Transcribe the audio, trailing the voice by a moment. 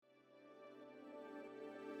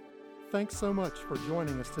Thanks so much for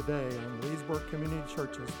joining us today on Leesburg Community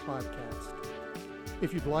Church's podcast.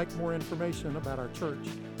 If you'd like more information about our church,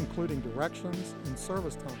 including directions and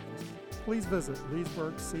service times, please visit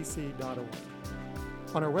leesburgcc.org.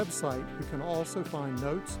 On our website, you can also find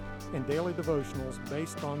notes and daily devotionals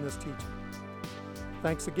based on this teaching.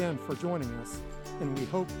 Thanks again for joining us, and we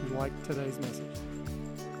hope you liked today's message.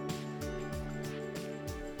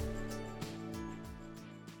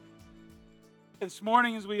 This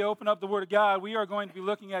morning, as we open up the Word of God, we are going to be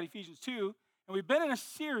looking at Ephesians 2, and we've been in a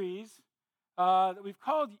series that we've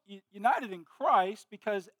called United in Christ,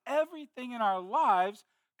 because everything in our lives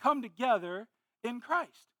come together in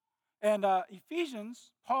Christ. And Ephesians,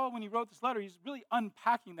 Paul, when he wrote this letter, he's really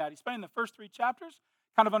unpacking that. He's spending the first 3 chapters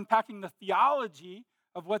kind of unpacking the theology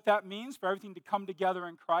of what that means for everything to come together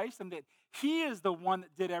in Christ, and that he is the one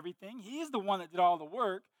that did everything. He's the one that did all the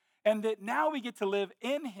work. And that now we get to live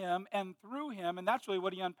in him and through him. And that's really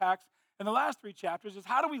what he unpacks in the last 3 chapters, is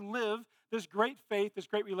how do we live this great faith, this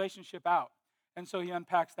great relationship out? And so he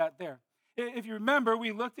unpacks that there. If you remember,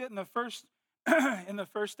 we looked at in the first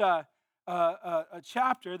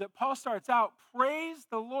chapter that Paul starts out, praise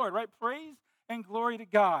the Lord, right? Praise and glory to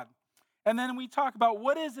God. And then we talk about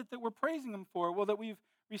what is it that we're praising him for? Well, that we've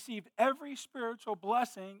received every spiritual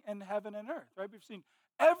blessing in heaven and earth, right? We've seen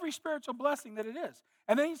every spiritual blessing that it is.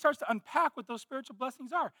 And then he starts to unpack what those spiritual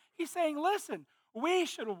blessings are. He's saying, listen, we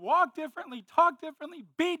should walk differently, talk differently,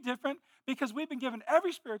 be different, because we've been given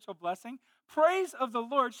every spiritual blessing. Praise of the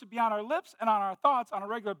Lord should be on our lips and on our thoughts on a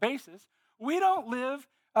regular basis. We don't live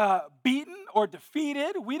beaten or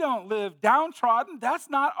defeated. We don't live downtrodden. That's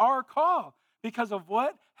not our call because of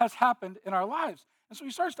what has happened in our lives. And so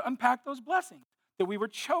he starts to unpack those blessings, that we were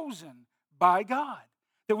chosen by God,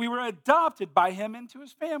 that we were adopted by him into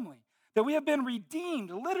his family, that we have been redeemed,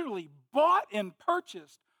 literally bought and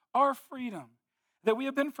purchased our freedom, that we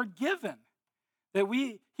have been forgiven, that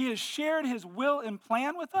he has shared his will and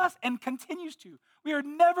plan with us and continues to. We are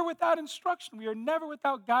never without instruction. We are never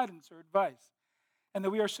without guidance or advice, and that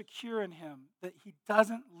we are secure in him, that he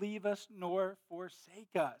doesn't leave us nor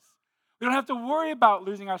forsake us. We don't have to worry about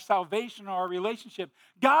losing our salvation or our relationship.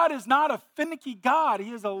 God is not a finicky God.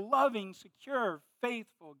 He is a loving, secure,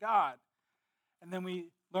 faithful God. And then we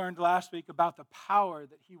learned last week about the power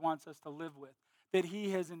that he wants us to live with, that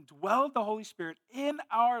he has indwelled the Holy Spirit in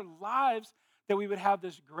our lives, that we would have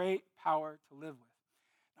this great power to live with.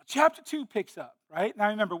 Now, chapter 2 picks up, right? Now,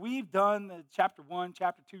 remember, we've done the chapter 1,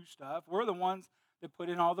 chapter 2 stuff. We're the ones that put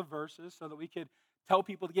in all the verses so that we could tell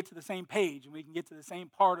people to get to the same page and we can get to the same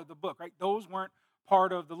part of the book, right? Those weren't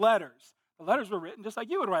part of the letters. The letters were written just like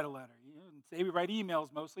you would write a letter. You know, say we write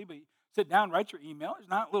emails mostly, but you sit down, write your email. There's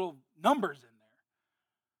not little numbers in there.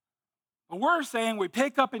 But we're saying we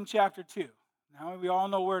pick up in chapter 2. Now we all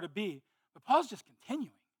know where to be. But Paul's just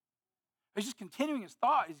continuing. He's just continuing his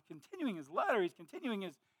thought. He's continuing his letter. He's continuing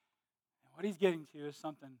his... And what he's getting to is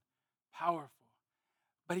something powerful.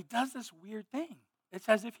 But he does this weird thing. It's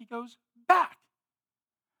as if he goes back.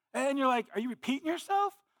 And you're like, are you repeating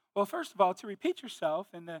yourself? Well, first of all, to repeat yourself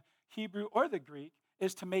in the Hebrew or the Greek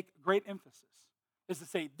is to make great emphasis, is to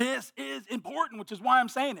say, this is important, which is why I'm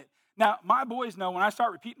saying it. Now, my boys know when I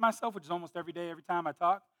start repeating myself, which is almost every day, every time I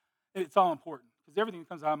talk, it's all important. Because everything that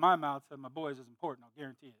comes out of my mouth to my boys is important, I'll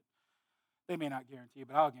guarantee it. They may not guarantee it,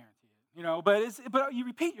 but I'll guarantee it. You know, but you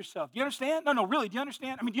repeat yourself. Do you understand? No, really, do you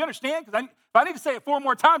understand? I mean, do you understand? Because if I need to say it 4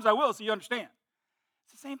 more times, I will, so you understand.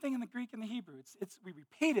 It's the same thing in the Greek and the Hebrew. We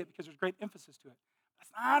repeat it because there's great emphasis to it.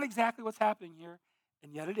 That's not exactly what's happening here,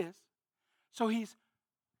 and yet it is. So he's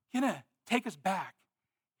going to take us back.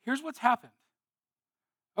 Here's what's happened.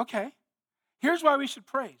 Okay. Here's why we should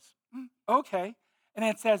praise. Okay. And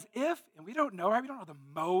it's as if, and we don't know, right? We don't know the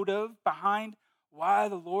motive behind why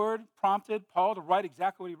the Lord prompted Paul to write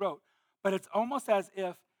exactly what he wrote. But it's almost as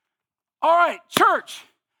if, all right, church,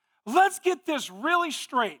 let's get this really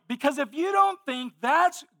straight, because if you don't think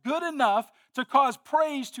that's good enough to cause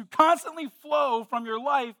praise to constantly flow from your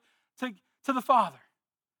life to the Father,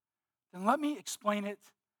 then let me explain it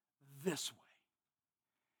this way.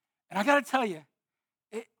 And I got to tell you,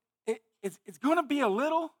 it's going to be a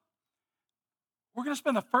little, we're going to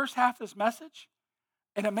spend the first half of this message,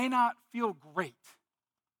 and it may not feel great.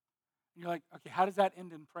 And you're like, okay, how does that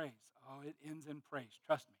end in praise? Oh, it ends in praise,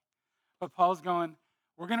 trust me. But Paul's going,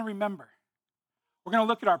 we're going to remember. We're going to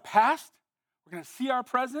look at our past, we're going to see our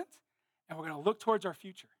present, and we're going to look towards our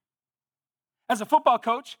future. As a football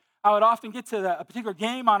coach, I would often get to a particular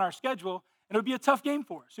game on our schedule, and it would be a tough game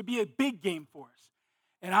for us. It would be a big game for us.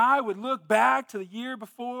 And I would look back to the year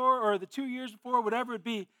before or the 2 years before, whatever it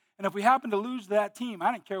be, and if we happened to lose that team,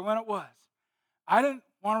 I didn't care when it was. I didn't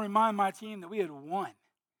want to remind my team that we had won.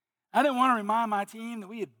 I didn't want to remind my team that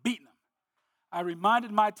we had beaten them. I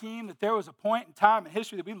reminded my team that there was a point in time in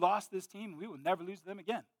history that we lost this team and we will never lose to them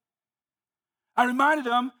again. I reminded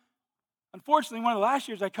them, unfortunately, one of the last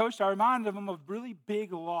years I coached, I reminded them of a really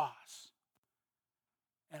big loss.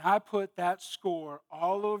 And I put that score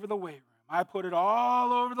all over the weight room. I put it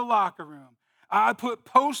all over the locker room. I put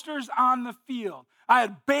posters on the field. I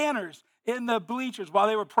had banners in the bleachers while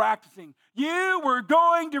they were practicing. You were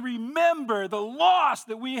going to remember the loss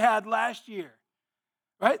that we had last year.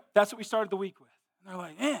 Right? That's what we started the week with. And they're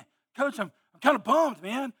like, Coach, I'm kind of bummed,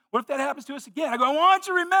 man. What if that happens to us again? I go, I want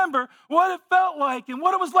you to remember what it felt like and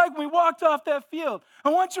what it was like when we walked off that field. I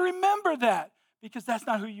want you to remember that because that's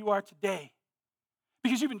not who you are today.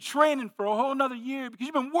 Because you've been training for a whole nother year. Because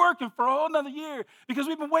you've been working for a whole nother year. Because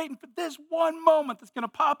we've been waiting for this one moment that's going to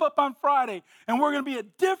pop up on Friday. And we're going to be a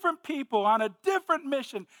different people on a different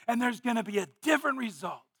mission. And there's going to be a different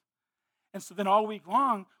result. And so then all week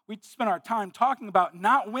long, we spent our time talking about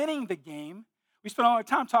not winning the game. We spent all our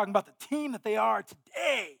time talking about the team that they are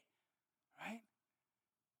today. Right?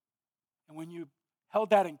 And when you held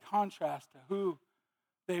that in contrast to who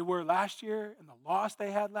they were last year and the loss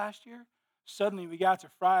they had last year, suddenly we got to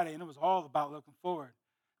Friday and it was all about looking forward.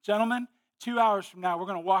 Gentlemen, 2 hours from now, we're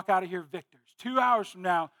going to walk out of here victors. 2 hours from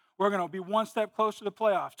now, we're going to be one step closer to the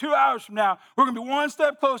playoffs. 2 hours from now, we're going to be one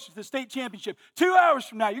step closer to the state championship. 2 hours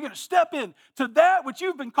from now, you're going to step in to that which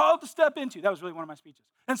you've been called to step into. That was really one of my speeches.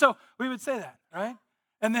 And so we would say that, right?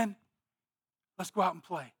 And then let's go out and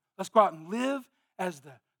play. Let's go out and live as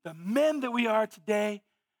the men that we are today.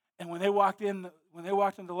 And when they walked in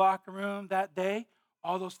the locker room that day,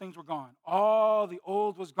 all those things were gone. All the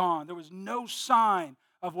old was gone. There was no sign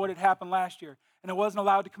of what had happened last year. And it wasn't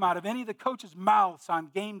allowed to come out of any of the coaches' mouths on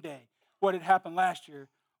game day what had happened last year,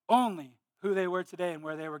 only who they were today and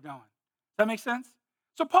where they were going. Does that make sense?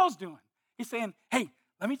 So Paul's doing. He's saying, hey,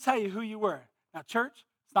 let me tell you who you were. Now, church,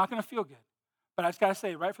 it's not going to feel good. But I just got to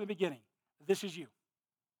say right from the beginning, this is you.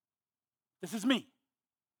 This is me.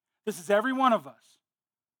 This is every one of us.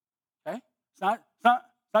 Okay? It's not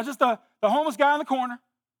just the homeless guy in the corner.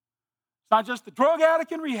 It's not just the drug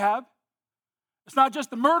addict in rehab. It's not just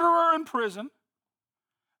the murderer in prison.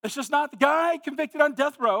 It's just not the guy convicted on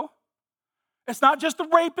death row. It's not just the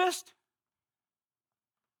rapist.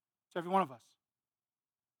 It's every one of us.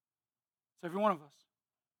 It's every one of us.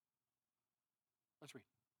 Let's read.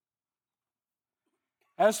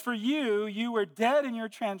 As for you, you were dead in your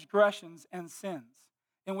transgressions and sins,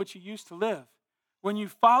 in which you used to live, when you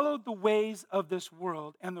followed the ways of this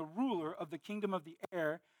world and the ruler of the kingdom of the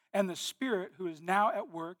air and the spirit who is now at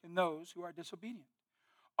work in those who are disobedient.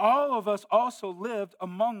 All of us also lived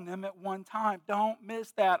among them at one time. Don't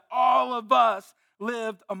miss that. All of us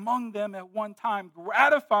lived among them at one time,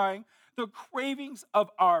 gratifying the cravings of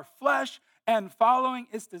our flesh and following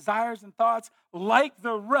its desires and thoughts. Like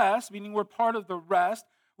the rest, meaning we're part of the rest,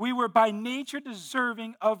 we were by nature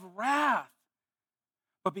deserving of wrath.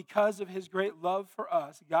 But because of his great love for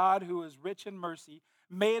us, God, who is rich in mercy,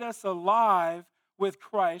 made us alive with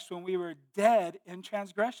Christ when we were dead in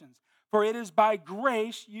transgressions. For it is by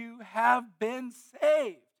grace you have been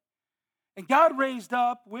saved. And God raised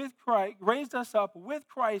us up with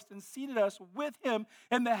Christ and seated us with him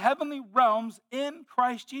in the heavenly realms in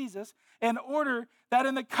Christ Jesus, in order that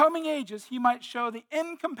in the coming ages he might show the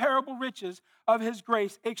incomparable riches of his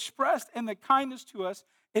grace expressed in the kindness to us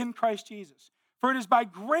in Christ Jesus. For it is by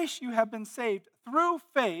grace you have been saved through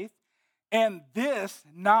faith, and this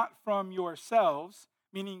not from yourselves,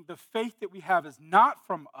 meaning the faith that we have is not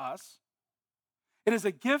from us. It is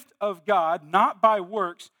a gift of God, not by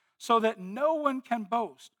works, so that no one can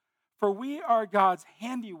boast. For we are God's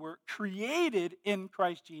handiwork, created in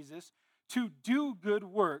Christ Jesus to do good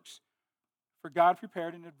works, for God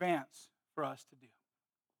prepared in advance for us to do.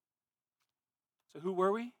 So who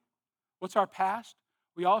were we? What's our past?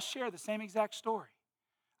 We all share the same exact story.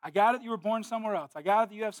 I got it that you were born somewhere else. I got it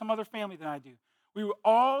that you have some other family than I do. We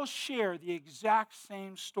all share the exact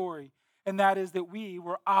same story, and that is that we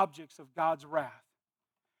were objects of God's wrath.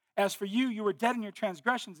 As for you, you were dead in your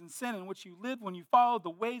transgressions and sin in which you lived when you followed the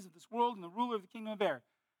ways of this world and the ruler of the kingdom of air.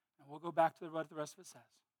 And we'll go back to what the rest of it says.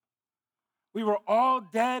 We were all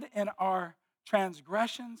dead in our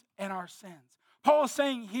transgressions and our sins. Paul is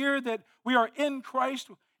saying here that we are in Christ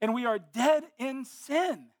and we are dead in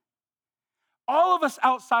sin. All of us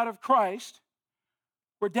outside of Christ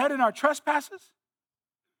were dead in our trespasses.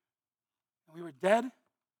 And we were dead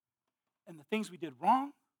in the things we did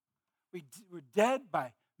wrong. We were dead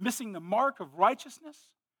by missing the mark of righteousness.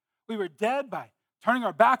 We were dead by turning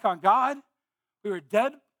our back on God. We were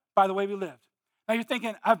dead by the way we lived. Now you're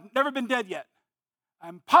thinking, I've never been dead yet.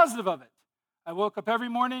 I'm positive of it. I woke up every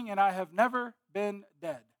morning and I have never been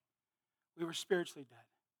dead. We were spiritually dead.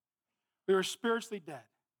 We were spiritually dead.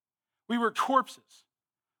 We were corpses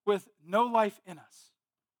with no life in us.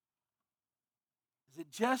 Is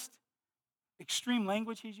it just extreme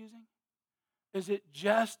language he's using? Is it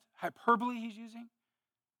just hyperbole he's using?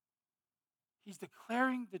 He's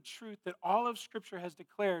declaring the truth that all of Scripture has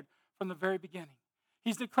declared from the very beginning.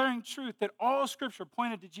 He's declaring truth that all Scripture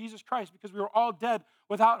pointed to Jesus Christ because we were all dead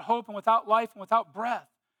without hope and without life and without breath.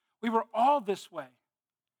 We were all this way.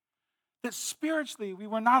 That spiritually we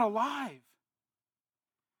were not alive.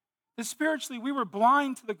 That spiritually we were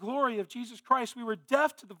blind to the glory of Jesus Christ. We were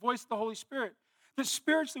deaf to the voice of the Holy Spirit. That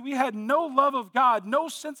spiritually we had no love of God, no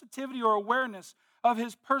sensitivity or awareness of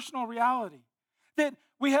His personal reality. That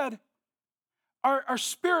we had our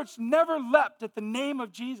spirits never leapt at the name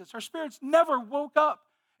of Jesus. Our spirits never woke up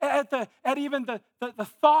at even the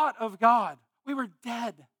thought of God. We were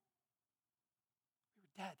dead. We were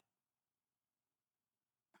dead.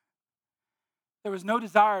 There was no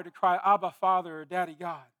desire to cry, Abba, Father, or Daddy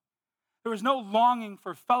God. There was no longing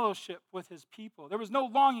for fellowship with His people. There was no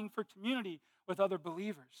longing for community with other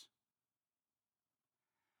believers.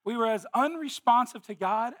 We were as unresponsive to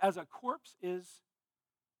God as a corpse is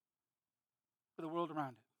for the world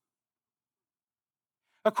around it.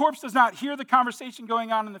 A corpse does not hear the conversation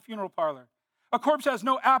going on in the funeral parlor. A corpse has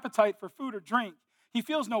no appetite for food or drink. He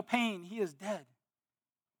feels no pain. He is dead.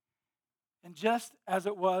 And just as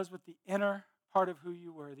it was with the inner part of who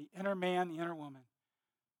you were, the inner man, the inner woman,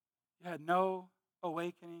 you had no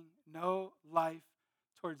awakening, no life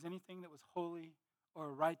towards anything that was holy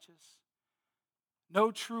or righteous,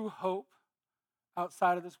 no true hope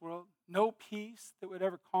outside of this world, no peace that would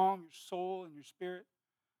ever calm your soul and your spirit.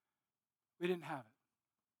 We didn't have it.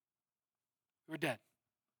 We were dead.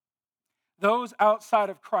 Those outside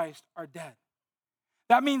of Christ are dead.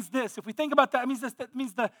 That means this. If we think about that, it means this. That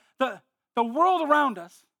means the world around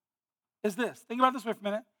us is this. Think about this for a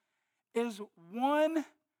minute. Is one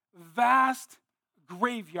vast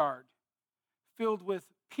graveyard filled with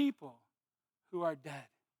people who are dead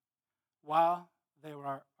while they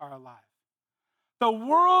are alive. The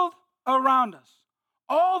world around us,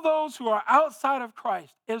 all those who are outside of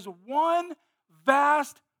Christ, is one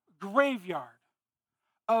vast graveyard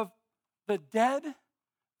of the dead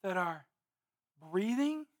that are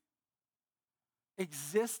breathing,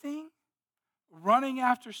 existing, running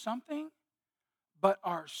after something, but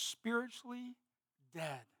are spiritually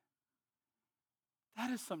dead.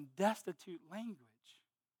 That is some destitute language.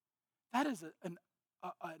 That is an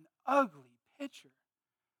ugly picture.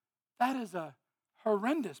 That is a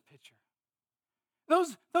horrendous picture.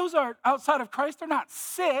 Those are outside of Christ. They're not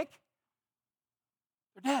sick.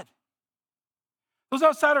 They're dead. Those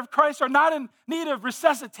outside of Christ are not in need of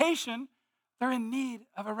resuscitation. They're in need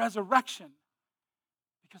of a resurrection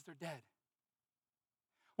because they're dead.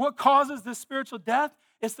 What causes this spiritual death?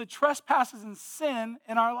 It's the trespasses and sin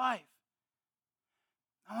in our life.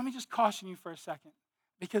 Now, let me just caution you for a second,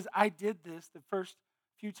 because I did this the first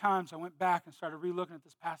few times I went back and started re-looking at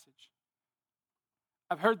this passage.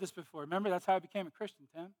 I've heard this before. Remember, that's how I became a Christian,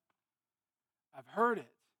 Tim. I've heard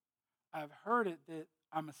it. I've heard it that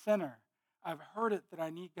I'm a sinner. I've heard it that I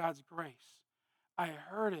need God's grace. I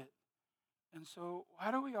heard it. And so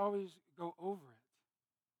why do we always go over it?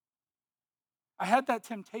 I had that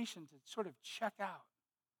temptation to sort of check out.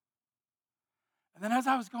 And then as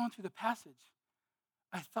I was going through the passage,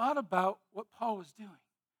 I thought about what Paul was doing.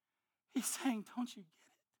 He's saying, don't you get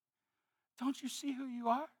it? Don't you see who you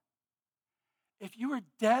are? If you were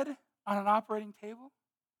dead on an operating table,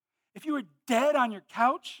 if you were dead on your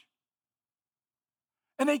couch,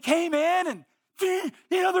 and they came in and,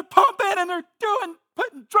 they're pumping and they're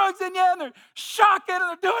putting drugs in you and they're shocking and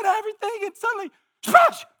they're doing everything, and suddenly,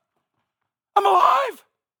 splash! I'm alive.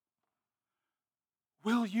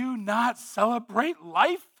 Will you not celebrate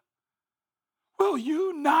life? Will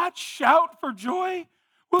you not shout for joy?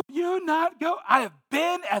 Will you not go? I have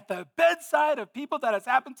been at the bedside of people that has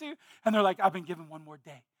happened to, and they're like, I've been given one more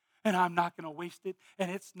day, and I'm not going to waste it, and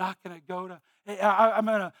it's not going to go to, I'm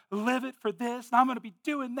going to live it for this, and I'm going to be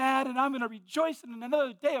doing that, and I'm going to rejoice in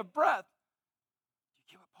another day of breath.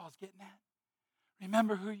 You get what Paul's getting at?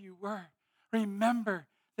 Remember who you were. Remember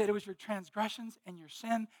that it was your transgressions and your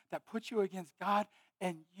sin that put you against God,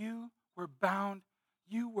 and you were bound.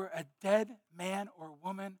 You were a dead man or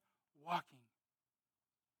woman walking.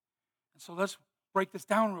 And so let's break this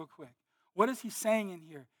down real quick. What is he saying in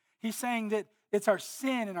here? He's saying that it's our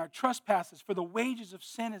sin and our trespasses, for the wages of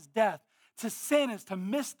sin is death. To sin is to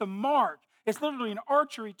miss the mark. It's literally an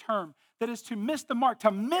archery term that is to miss the mark,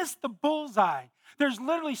 to miss the bullseye. There's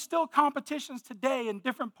literally still competitions today in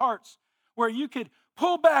different parts where you could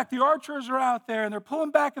pull back. The archers are out there, and they're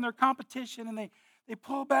pulling back in their competition, and they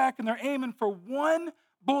pull back, and they're aiming for one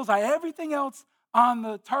bullseye. Everything else on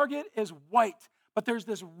the target is white, but there's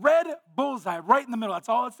this red bullseye right in the middle. That's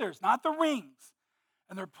all that's there. It's not the rings.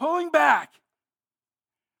 And they're pulling back.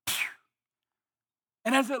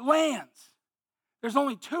 And as it lands, there's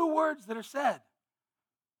only 2 words that are said.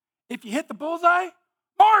 If you hit the bullseye,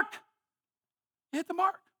 mark. You hit the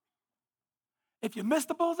mark. If you miss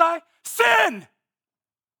the bullseye, sin.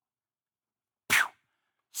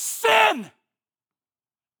 Sin.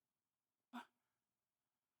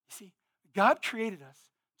 You see, God created us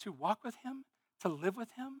to walk with him, to live with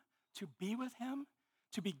him, to be with him,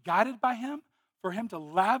 to be guided by him, for him to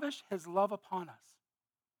lavish his love upon us.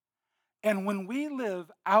 And when we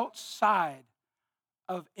live outside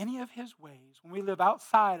of any of his ways, when we live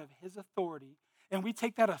outside of his authority, and we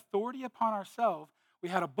take that authority upon ourselves, we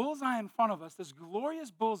had a bullseye in front of us, this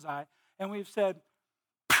glorious bullseye, and we've said,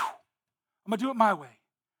 I'm going to do it my way.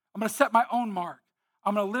 I'm going to set my own mark.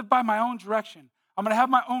 I'm going to live by my own direction. I'm going to have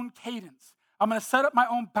my own cadence. I'm going to set up my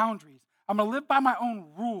own boundaries. I'm going to live by my own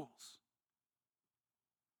rules.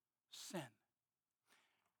 Sin.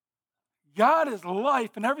 God is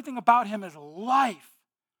life, and everything about him is life.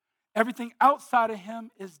 Everything outside of him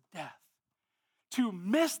is death. To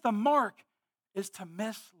miss the mark is to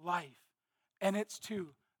miss life, and it's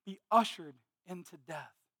to be ushered into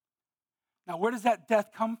death. Now, where does that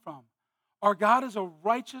death come from? Our God is a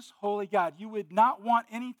righteous, holy God. You would not want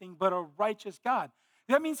anything but a righteous God.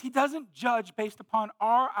 That means he doesn't judge based upon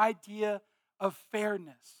our idea of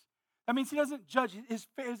fairness. That means he doesn't judge. His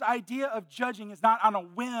idea of judging is not on a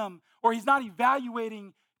whim, or he's not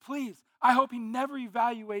evaluating. Please, I hope he never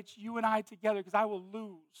evaluates you and I together, because I will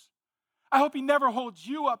lose. I hope he never holds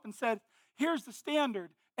you up and said, here's the standard.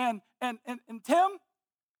 And Tim,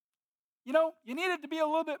 you know, you needed to be a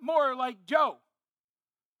little bit more like Joe.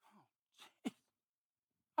 Oh, geez.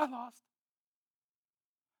 I lost.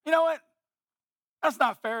 You know what? That's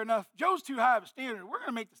not fair enough. Joe's too high of a standard. We're going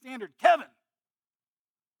to make the standard Kevin.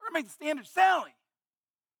 We're going to make the standard Sally.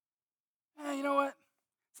 You know what?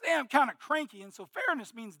 Today I'm kind of cranky, and so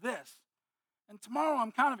fairness means this. And tomorrow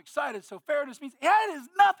I'm kind of excited, so fairness means it has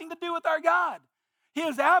nothing to do with our God. He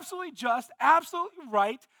is absolutely just, absolutely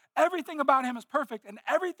right. Everything about him is perfect, and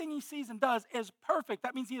everything he sees and does is perfect.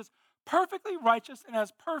 That means he is perfectly righteous and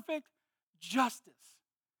has perfect justice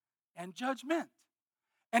and judgment.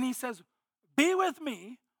 And he says, be with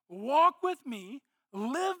me, walk with me,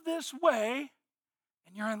 live this way,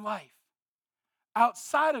 and you're in life.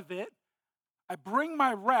 Outside of it, I bring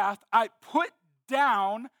my wrath, I put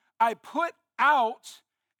down, I put out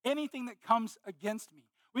anything that comes against me.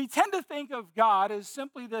 We tend to think of God as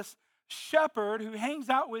simply this shepherd who hangs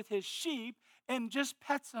out with his sheep and just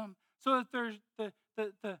pets them so that there's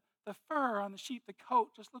the fur on the sheep, the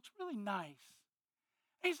coat just looks really nice.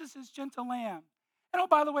 He's just this gentle lamb. And oh,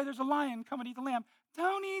 by the way, there's a lion. Come and eat the lamb.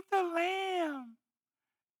 Don't eat the lamb.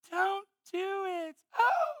 Don't do it.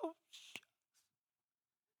 Oh,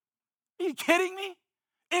 are you kidding me?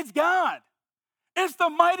 It's God. It's the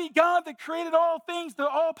mighty God that created all things, the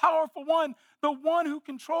all-powerful one, the one who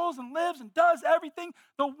controls and lives and does everything,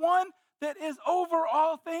 the one that is over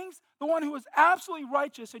all things, the one who is absolutely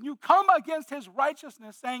righteous. And you come against his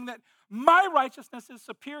righteousness saying that my righteousness is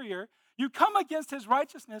superior. You come against his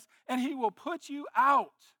righteousness and he will put you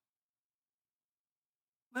out.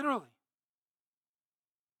 Literally.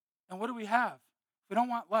 And what do we have? If we don't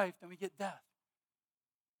want life, then we get death.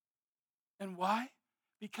 And why?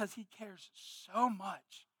 Because he cares so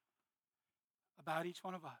much about each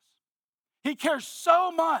one of us. He cares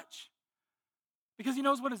so much because he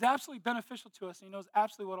knows what is absolutely beneficial to us, and he knows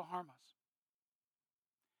absolutely what will harm us.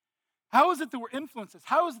 How is it that we're influenced?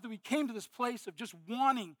 How is it that we came to this place of just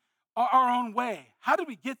wanting our own way? How did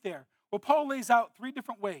we get there? Well, Paul lays out 3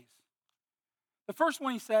 different ways. The first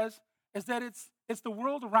one he says is that it's the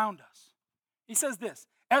world around us. He says this,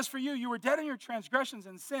 as for you, you were dead in your transgressions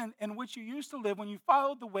and sin in which you used to live when you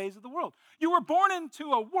followed the ways of the world. You were born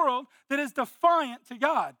into a world that is defiant to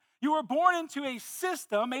God. You were born into a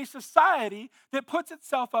system, a society that puts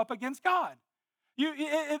itself up against God.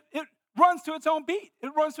 It runs to its own beat.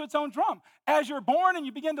 It runs to its own drum. As you're born and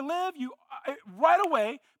you begin to live, you right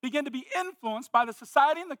away begin to be influenced by the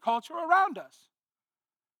society and the culture around us.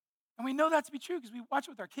 And we know that to be true because we watch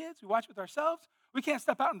it with our kids, we watch it with ourselves. We can't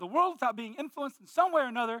step out in the world without being influenced in some way or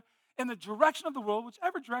another in the direction of the world,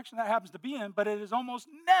 whichever direction that happens to be in, but it is almost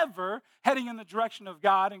never heading in the direction of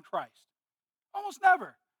God and Christ. Almost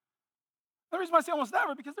never. The reason why I say almost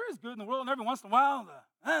never, because there is good in the world, and every once in a while,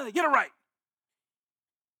 they get it right.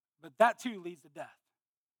 But that too leads to death,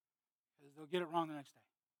 because they'll get it wrong the next day.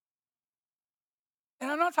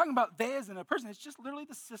 And I'm not talking about they as in a person. It's just literally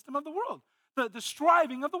the system of the world, the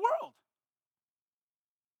striving of the world.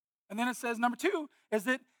 And then it says, number 2, is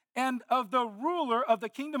that, and of the ruler of the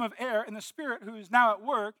kingdom of air and the spirit who is now at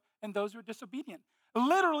work and those who are disobedient.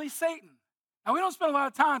 Literally Satan. Now, we don't spend a lot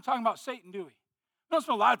of time talking about Satan, do we? We don't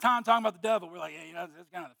spend a lot of time talking about the devil. We're like, hey, that's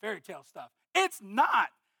kind of the fairy tale stuff. It's not.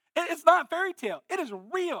 It's not fairy tale. It is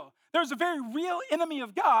real. There's a very real enemy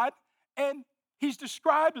of God, and he's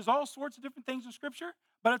described as all sorts of different things in Scripture,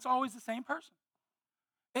 but it's always the same person.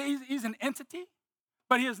 He's an entity,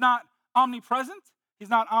 but he is not omnipresent. He's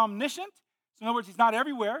not omniscient. So in other words, he's not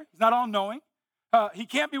everywhere. He's not all-knowing. He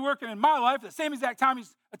can't be working in my life at the same exact time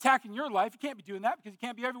he's attacking your life. He can't be doing that because he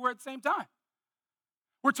can't be everywhere at the same time.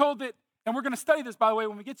 We're told that, and we're going to study this, by the way,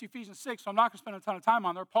 when we get to Ephesians 6, so I'm not going to spend a ton of time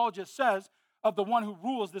on there. Paul just says of the one who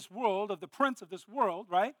rules this world, of the prince of this world,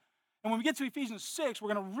 right? And when we get to Ephesians 6,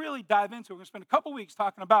 we're going to really dive into it. We're going to spend a couple weeks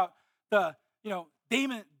talking about the,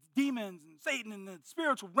 demons and Satan and the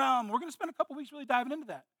spiritual realm. We're going to spend a couple weeks really diving into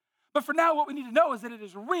that. But for now, what we need to know is that it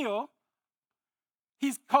is real.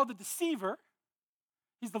 He's called the deceiver.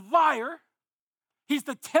 He's the liar. He's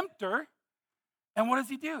the tempter. And what does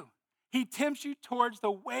he do? He tempts you towards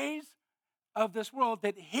the ways of this world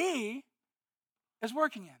that he is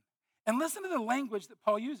working in. And listen to the language that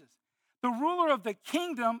Paul uses. The ruler of the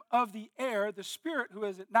kingdom of the air, the spirit who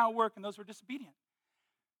is at now work in those who are disobedient.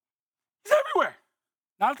 He's everywhere.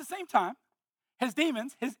 Not at the same time. His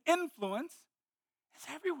demons, his influence is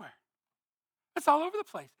everywhere. It's all over the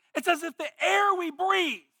place. It's as if the air we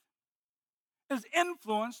breathe is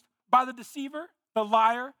influenced by the deceiver, the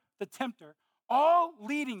liar, the tempter, all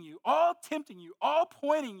leading you, all tempting you, all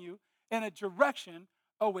pointing you in a direction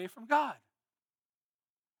away from God.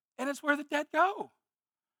 And it's where the dead go.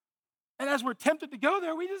 And as we're tempted to go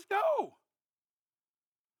there, we just go.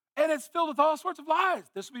 And it's filled with all sorts of lies.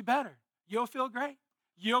 This will be better. You'll feel great.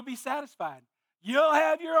 You'll be satisfied. You'll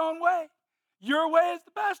have your own way. Your way is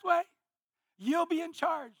the best way. You'll be in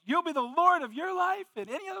charge. You'll be the Lord of your life and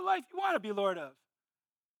any other life you want to be Lord of.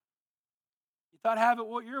 You thought have it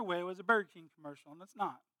your way was a Burger King commercial, and it's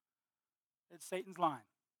not. It's Satan's line.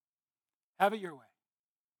 Have it your way.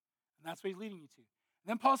 And that's what he's leading you to. And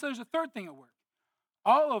then Paul says there's a third thing at work.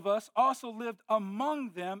 All of us also lived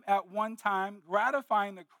among them at one time,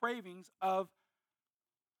 gratifying the cravings of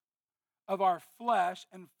our flesh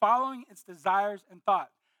and following its desires and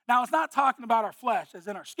thoughts. Now, it's not talking about our flesh as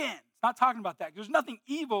in our skin. It's not talking about that. There's nothing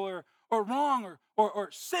evil or wrong or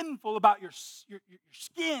sinful about your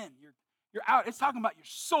skin, your out. It's talking about your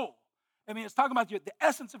soul. I mean, it's talking about the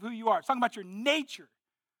essence of who you are. It's talking about your nature.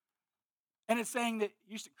 And it's saying that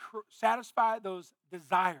you should satisfy those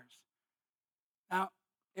desires. Now,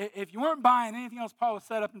 if you weren't buying anything else Paul has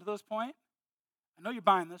said up until this point, I know you're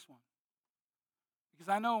buying this one. Because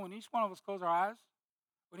I know when each one of us close our eyes,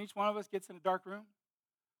 when each one of us gets in a dark room,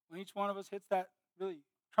 when each one of us hits that really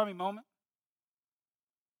crummy moment,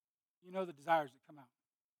 you know the desires that come out.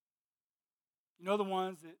 You know the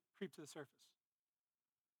ones that creep to the surface.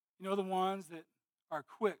 You know the ones that are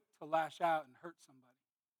quick to lash out and hurt somebody.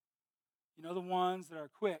 You know the ones that are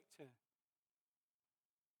quick to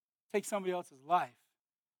take somebody else's life,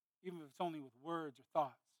 even if it's only with words or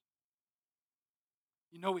thoughts.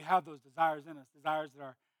 You know we have those desires in us, desires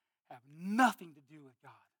that have nothing to do with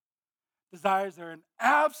God. Desires that are in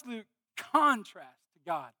absolute contrast to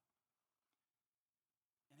God.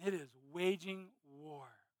 And it is waging war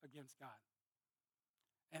against God.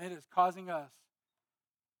 And it is causing us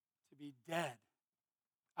to be dead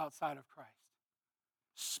outside of Christ.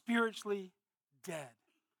 Spiritually dead.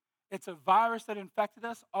 It's a virus that infected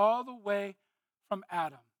us all the way from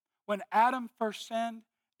Adam. When Adam first sinned,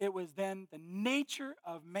 it was then the nature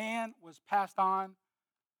of man was passed on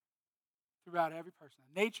throughout every person.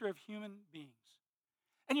 The nature of human beings.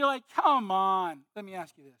 And you're like, come on. Let me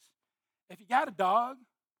ask you this. If you got a dog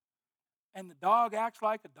and the dog acts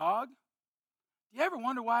like a dog, do you ever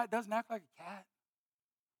wonder why it doesn't act like a cat?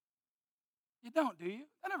 You don't, do you?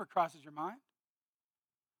 That never crosses your mind.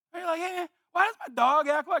 You're like, hey, why does my dog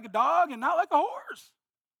act like a dog and not like a horse?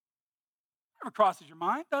 Never crosses your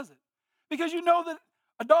mind, does it? Because you know that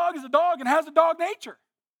a dog is a dog and has a dog nature.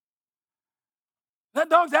 That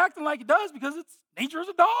dog's acting like it does because its nature is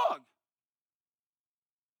a dog.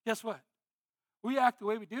 Guess what? We act the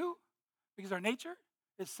way we do because our nature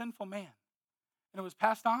is sinful man. And it was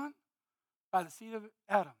passed on by the seed of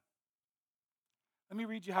Adam. Let me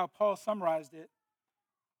read you how Paul summarized it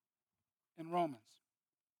in Romans.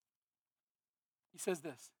 He says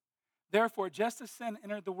this, therefore, just as sin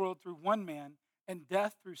entered the world through one man, and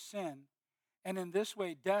death through sin, and in this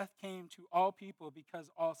way death came to all people because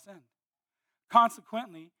all sinned.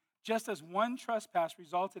 Consequently, Just as one trespass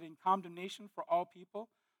resulted in condemnation for all people,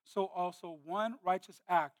 so also one righteous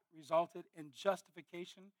act resulted in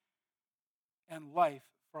justification and life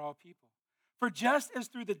for all people. For just as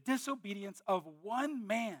through the disobedience of one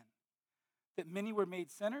man that many were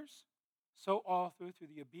made sinners, so all through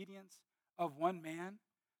the obedience of one man,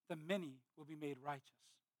 the many will be made righteous.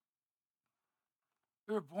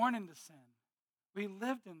 We were born into sin. We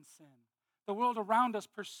lived in sin. The world around us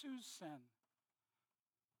pursues sin.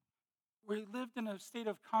 We lived in a state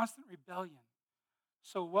of constant rebellion.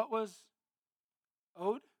 So what was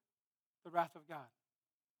owed? The wrath of God.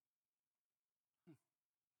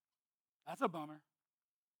 That's a bummer.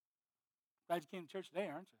 Glad you came to church today,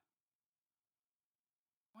 aren't you?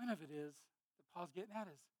 The point of it is, that Paul's getting at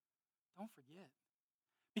is, don't forget.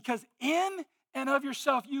 Because in and of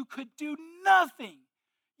yourself, you could do nothing.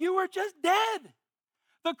 You were just dead.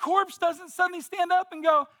 The corpse doesn't suddenly stand up and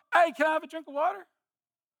go, hey, can I have a drink of water?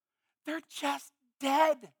 They're just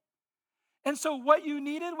dead. And so what you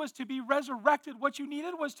needed was to be resurrected. What you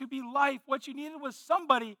needed was to be life. What you needed was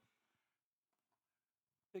somebody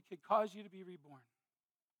that could cause you to be reborn.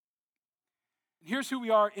 And here's who we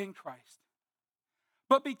are in Christ.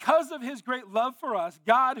 But because of his great love for us,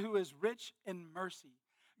 God who is rich in mercy.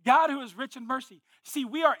 God who is rich in mercy. See,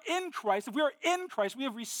 we are in Christ. If we are in Christ, we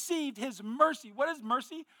have received his mercy. What is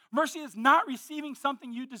mercy? Mercy is not receiving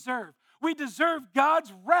something you deserve. We deserve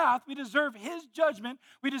God's wrath. We deserve his judgment.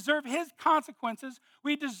 We deserve his consequences.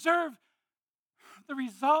 We deserve the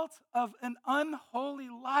result of an unholy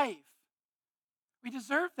life. We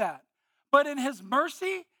deserve that. But in his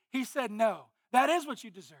mercy, he said, no, that is what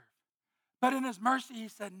you deserve. But in his mercy, he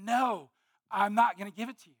said, no, I'm not going to give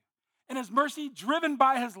it to you. In his mercy, driven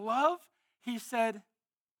by his love, he said,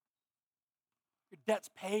 your debt's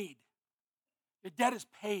paid. Your debt is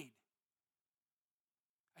paid.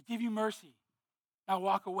 I give you mercy. Now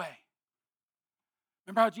walk away.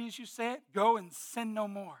 Remember how Jesus used to say it? Go and sin no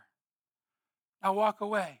more. Now walk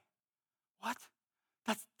away. What?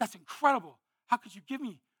 That's incredible. How could you give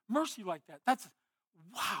me mercy like that? That's,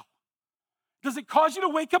 wow. Does it cause you to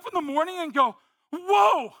wake up in the morning and go,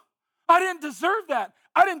 whoa, I didn't deserve that.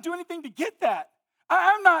 I didn't do anything to get that.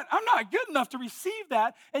 I'm not good enough to receive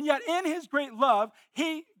that. And yet in his great love,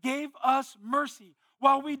 he gave us mercy.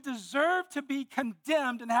 While we deserve to be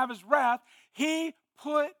condemned and have his wrath, he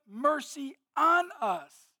put mercy on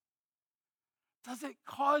us. Does it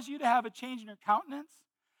cause you to have a change in your countenance?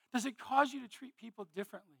 Does it cause you to treat people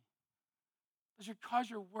differently? Does it cause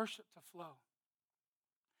your worship to flow?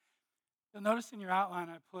 You'll notice in your outline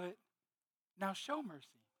I put, now show mercy.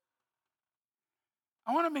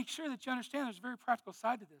 I want to make sure that you understand there's a very practical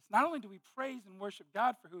side to this. Not only do we praise and worship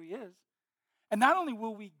God for who he is, and not only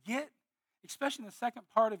will we get, especially in the second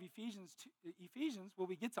part of Ephesians, will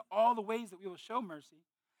we get to all the ways that we will show mercy.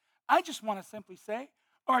 I just want to simply say,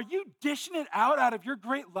 are you dishing it out of your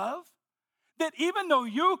great love? That even though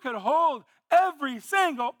you could hold every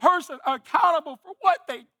single person accountable for what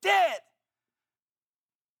they did,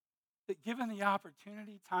 that given the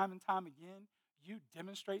opportunity time and time again, you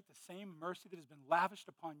demonstrate the same mercy that has been lavished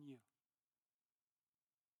upon you.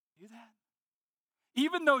 Do that.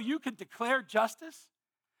 Even though you could declare justice.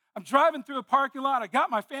 I'm driving through a parking lot. I got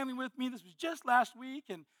my family with me. This was just last week,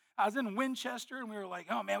 and I was in Winchester, and we were like,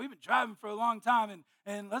 oh, man, we've been driving for a long time,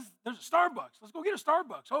 and there's a Starbucks. Let's go get a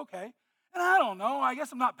Starbucks. Okay. And I don't know. I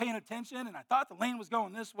guess I'm not paying attention, and I thought the lane was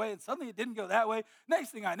going this way, and suddenly it didn't go that way. Next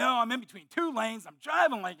thing I know, I'm in between two lanes. I'm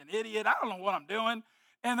driving like an idiot. I don't know what I'm doing.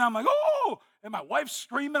 And I'm like, oh, and my wife's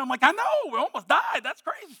screaming. I'm like, I know, we almost died. That's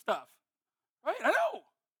crazy stuff. Right? I know.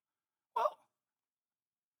 Well,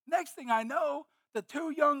 next thing I know, the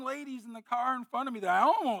two young ladies in the car in front of me that I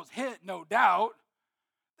almost hit, no doubt,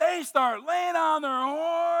 they start laying on their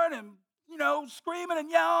horn and, screaming and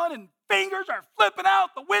yelling, and fingers are flipping out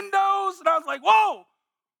the windows. And I was like, whoa,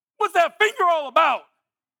 what's that finger all about?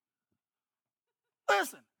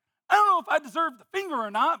 Listen, I don't know if I deserve the finger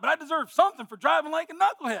or not, but I deserve something for driving like a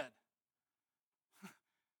knucklehead.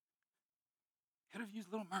 Could have used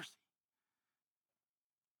a little mercy.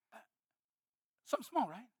 Something small,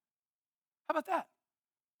 right? How about that?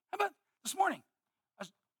 How about this morning? I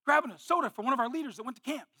was grabbing a soda for one of our leaders that went to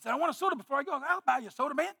camp. He said, I want a soda before I go. I'll buy you a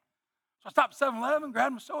soda, man. So I stopped at 7-Eleven,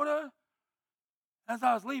 grabbed him a soda. As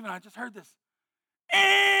I was leaving, I just heard this.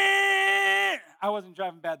 I wasn't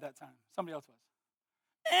driving bad that time. Somebody else was.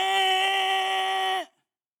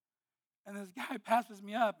 And this guy passes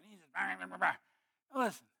me up, and he says, now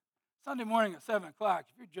listen, Sunday morning at 7 o'clock,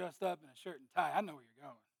 if you're dressed up in a shirt and tie, I know where you're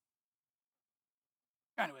going.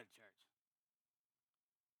 You're on your way to church.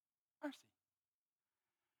 Mercy.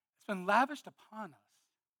 It's been lavished upon us.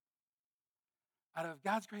 out of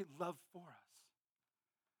God's great love for us,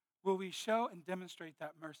 will we show and demonstrate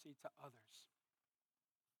that mercy to others?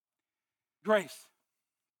 Grace.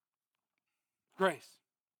 Grace.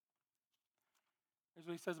 Here's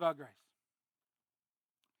what he says about grace.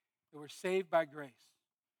 That we're saved by grace.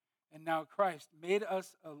 And now Christ made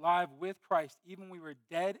us alive with Christ, even when we were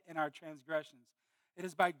dead in our transgressions. It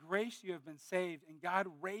is by grace you have been saved, and God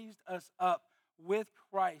raised us up with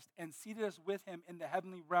Christ and seated us with him in the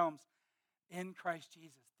heavenly realms in Christ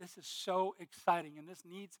Jesus. This is so exciting, and this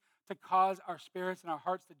needs to cause our spirits and our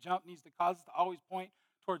hearts to jump, needs to cause us to always point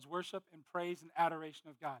towards worship and praise and adoration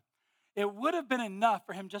of God. It would have been enough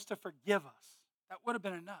for him just to forgive us. That would have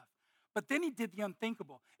been enough. But then he did the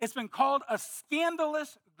unthinkable. It's been called a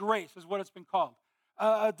scandalous grace, is what it's been called.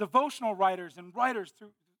 Devotional writers and writers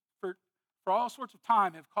for all sorts of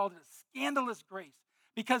time have called it a scandalous grace,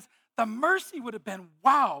 because the mercy would have been,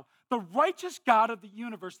 wow, the righteous God of the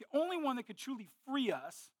universe, the only one that could truly free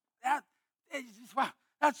us.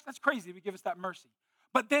 That's crazy to give us that mercy.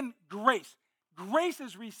 But then grace. Grace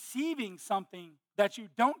is receiving something that you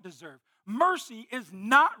don't deserve. Mercy is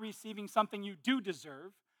not receiving something you do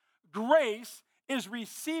deserve. Grace is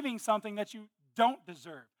receiving something that you don't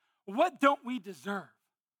deserve. What don't we deserve?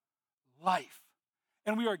 Life.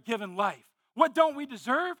 And we are given life. What don't we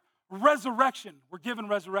deserve? Resurrection. We're given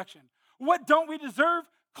resurrection. What don't we deserve?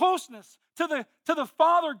 Closeness to the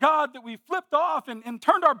Father God that we flipped off and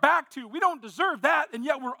turned our back to. We don't deserve that, and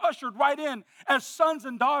yet we're ushered right in as sons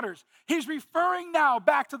and daughters. He's referring now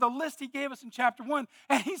back to the list he gave us in chapter 1,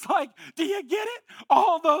 and he's like, do you get it?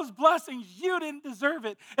 All those blessings, you didn't deserve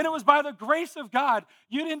it, and it was by the grace of God.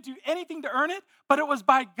 You didn't do anything to earn it, but it was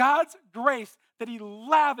by God's grace that he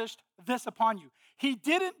lavished this upon you. He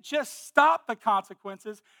didn't just stop the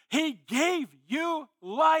consequences. He gave you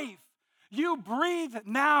life. You breathe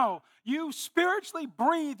now. You spiritually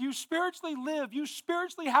breathe. You spiritually live. You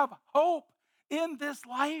spiritually have hope in this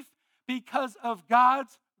life because of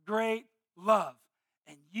God's great love.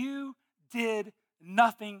 And you did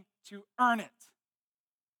nothing to earn it.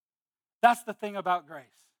 That's the thing about grace.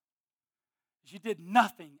 You did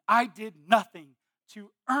nothing. I did nothing to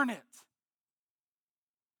earn it.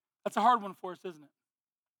 That's a hard one for us, isn't it?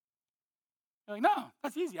 You're like, no,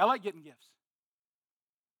 that's easy. I like getting gifts.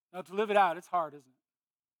 Now, to live it out, it's hard, isn't it?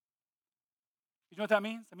 You know what that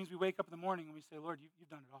means? That means we wake up in the morning and we say, Lord, you've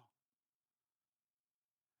done it all.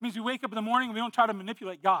 It means we wake up in the morning and we don't try to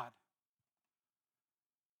manipulate God.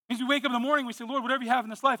 It means we wake up in the morning and we say, Lord, whatever you have in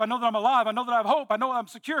this life, I know that I'm alive. I know that I have hope. I know I'm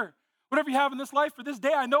secure. Whatever you have in this life for this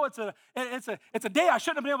day, I know it's a day I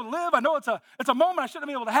shouldn't have been able to live. I know it's a moment I shouldn't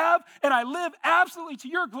have been able to have, and I live absolutely to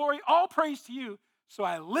your glory. All praise to you. So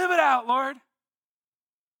I live it out, Lord.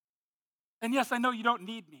 And yes, I know you don't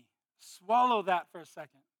need me. Swallow that for a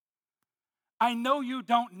second. I know you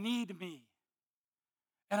don't need me.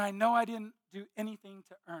 And I know I didn't do anything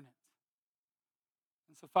to earn it.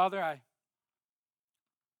 And so, Father, I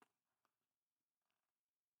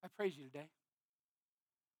praise you today.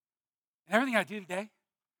 And everything I do today,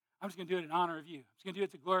 I'm just going to do it in honor of you. I'm just going to do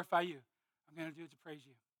it to glorify you. I'm going to do it to praise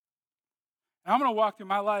you. And I'm going to walk through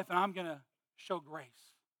my life and I'm going to show grace.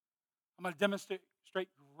 I'm going to demonstrate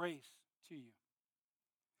grace to you.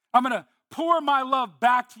 I'm going to pour my love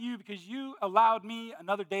back to you because you allowed me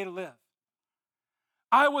another day to live.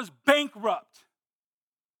 I was bankrupt.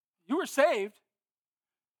 You were saved.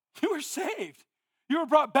 You were saved. You were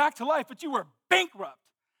brought back to life, but you were bankrupt.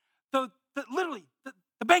 Literally,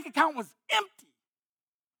 the bank account was empty.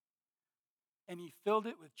 And he filled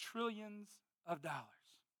it with trillions of dollars.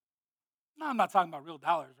 No, I'm not talking about real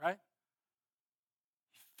dollars, right?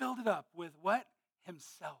 He filled it up with what?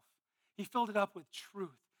 Himself. He filled it up with truth.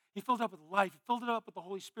 He filled it up with life. He filled it up with the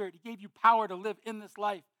Holy Spirit. He gave you power to live in this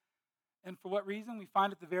life. And for what reason? We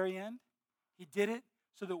find at the very end, he did it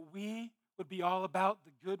so that we would be all about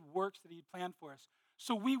the good works that he had planned for us.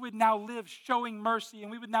 So we would now live showing mercy,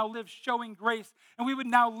 and we would now live showing grace, and we would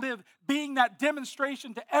now live being that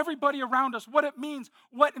demonstration to everybody around us what it means,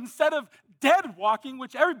 what instead of dead walking,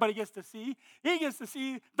 which everybody gets to see, he gets to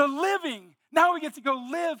see the living. Now we get to go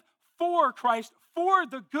live for Christ, for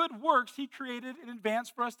the good works he created in advance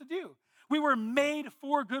for us to do. We were made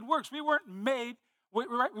for good works. We weren't made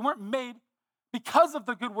because of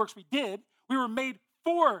the good works we did. We were made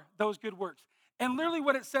for those good works. And literally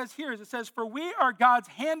what it says here is it says, for we are God's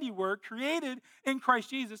handiwork created in Christ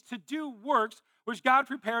Jesus to do works which God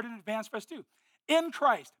prepared in advance for us to do. In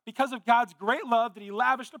Christ, because of God's great love that he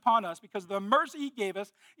lavished upon us, because of the mercy he gave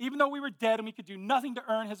us, even though we were dead and we could do nothing to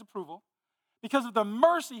earn his approval, because of the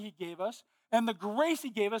mercy he gave us and the grace he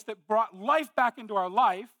gave us that brought life back into our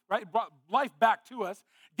life, right? Brought life back to us,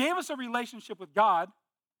 gave us a relationship with God.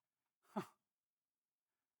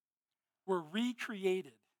 We're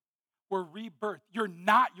recreated. We're rebirthed. You're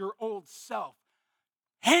not your old self.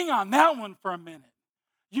 Hang on that one for a minute.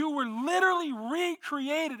 You were literally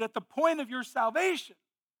recreated at the point of your salvation.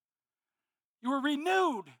 You were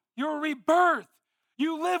renewed. You were rebirthed.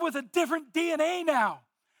 You live with a different DNA now.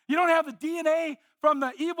 You don't have the DNA from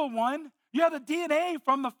the evil one. You have the DNA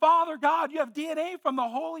from the Father God. You have DNA from the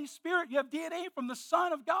Holy Spirit. You have DNA from the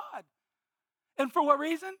Son of God. And for what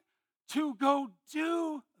reason? To go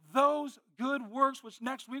do those good works, which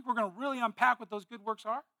next week we're going to really unpack what those good works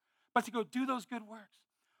are. But to go do those good works.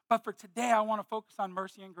 But for today, I want to focus on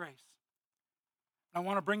mercy and grace. I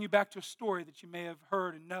want to bring you back to a story that you may have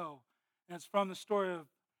heard and know. And it's from the story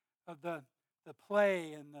of the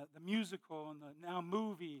play and the musical and the now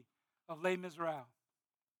movie of Les Miserables.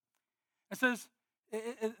 It says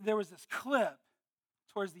there was this clip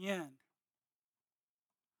towards the end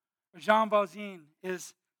where Jean Valjean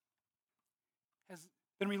has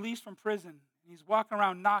been released from prison. And he's walking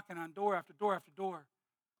around knocking on door after door after door.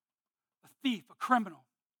 A thief, a criminal.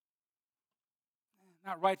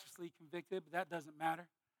 Not righteously convicted, but that doesn't matter.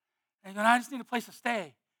 And he's going, I just need a place to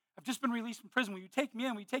stay. I've just been released from prison. Will you take me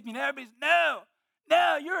in? Will you take me in? Everybody's, no,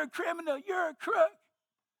 you're a criminal. You're a crook.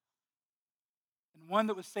 And one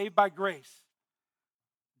that was saved by grace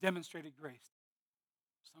demonstrated grace.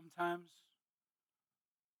 Sometimes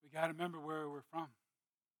we got to remember where we're from.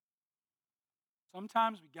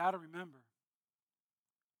 Sometimes we got to remember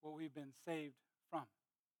what we've been saved from.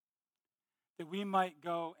 That we might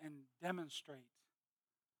go and demonstrate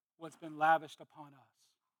what's been lavished upon us.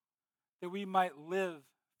 That we might live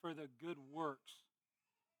for the good works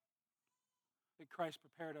that Christ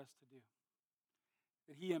prepared us to do.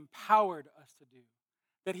 That he empowered us to do.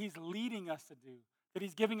 That he's leading us to do. That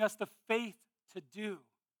he's giving us the faith to do.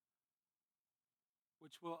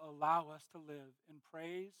 Which will allow us to live in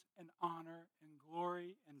praise and honor and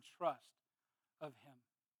glory and trust of him.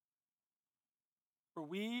 For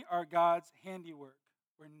we are God's handiwork.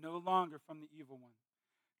 We're no longer from the evil one.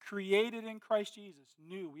 Created in Christ Jesus,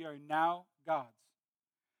 new, we are now God's.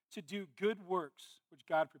 To do good works which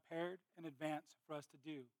God prepared in advance for us to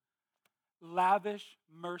do. Lavish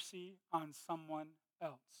mercy on someone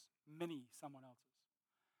else, someone else's.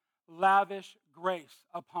 Lavish grace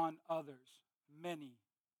upon others, many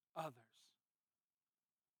others.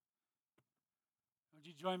 Would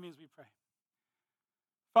you join me as we pray?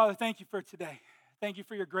 Father, thank you for today. Thank you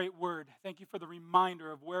for your great word. Thank you for the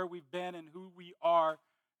reminder of where we've been and who we are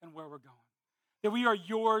and where we're going. That we are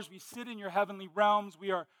yours. We sit in your heavenly realms. We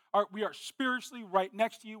are spiritually right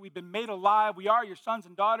next to you. We've been made alive. We are your sons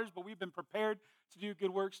and daughters, but we've been prepared to do good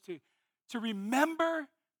works, to remember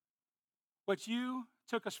what you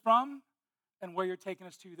took us from and where you're taking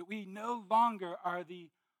us to. That we no longer are the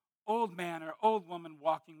old man or old woman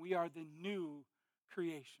walking. We are the new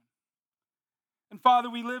creation. And Father,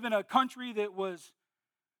 we live in a country that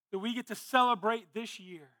we get to celebrate this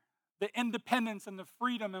year. The independence and the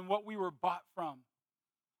freedom and what we were bought from.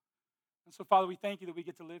 And so, Father, we thank you that we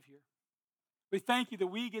get to live here. We thank you that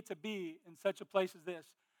we get to be in such a place as this.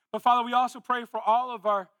 But, Father, we also pray for all of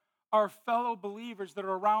our fellow believers that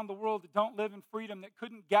are around the world that don't live in freedom, that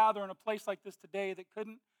couldn't gather in a place like this today, that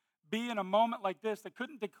couldn't be in a moment like this, that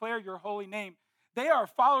couldn't declare your holy name. They are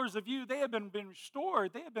followers of you. They have been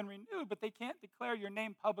restored. They have been renewed, but they can't declare your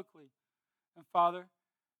name publicly. And, Father,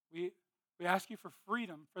 we ask you for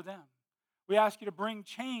freedom for them. We ask you to bring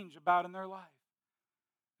change about in their life.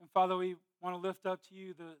 And Father, we want to lift up to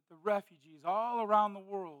you the refugees all around the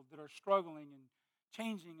world that are struggling and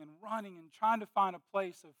changing and running and trying to find a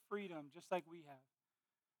place of freedom just like we have.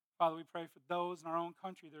 Father, we pray for those in our own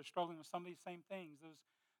country that are struggling with some of these same things.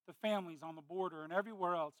 The families on the border and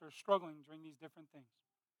everywhere else are struggling during these different things.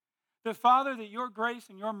 That, Father, that your grace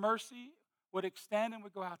and your mercy would extend and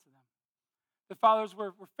would go out to them. The fathers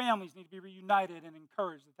where families need to be reunited and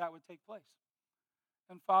encouraged that would take place.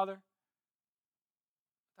 And Father,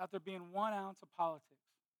 without there being 1 ounce of politics,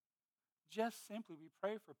 just simply we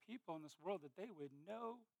pray for people in this world that they would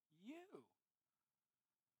know you.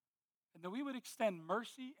 And that we would extend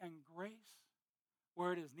mercy and grace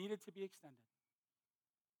where it is needed to be extended.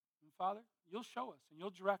 And Father, you'll show us and you'll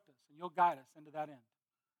direct us and you'll guide us into that end.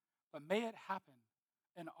 But may it happen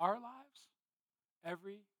in our lives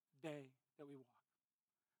every day that we walk.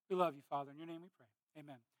 We love you, Father. In your name we pray.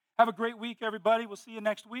 Amen. Have a great week, everybody. We'll see you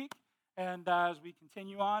next week. And as we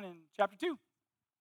continue on in chapter 2.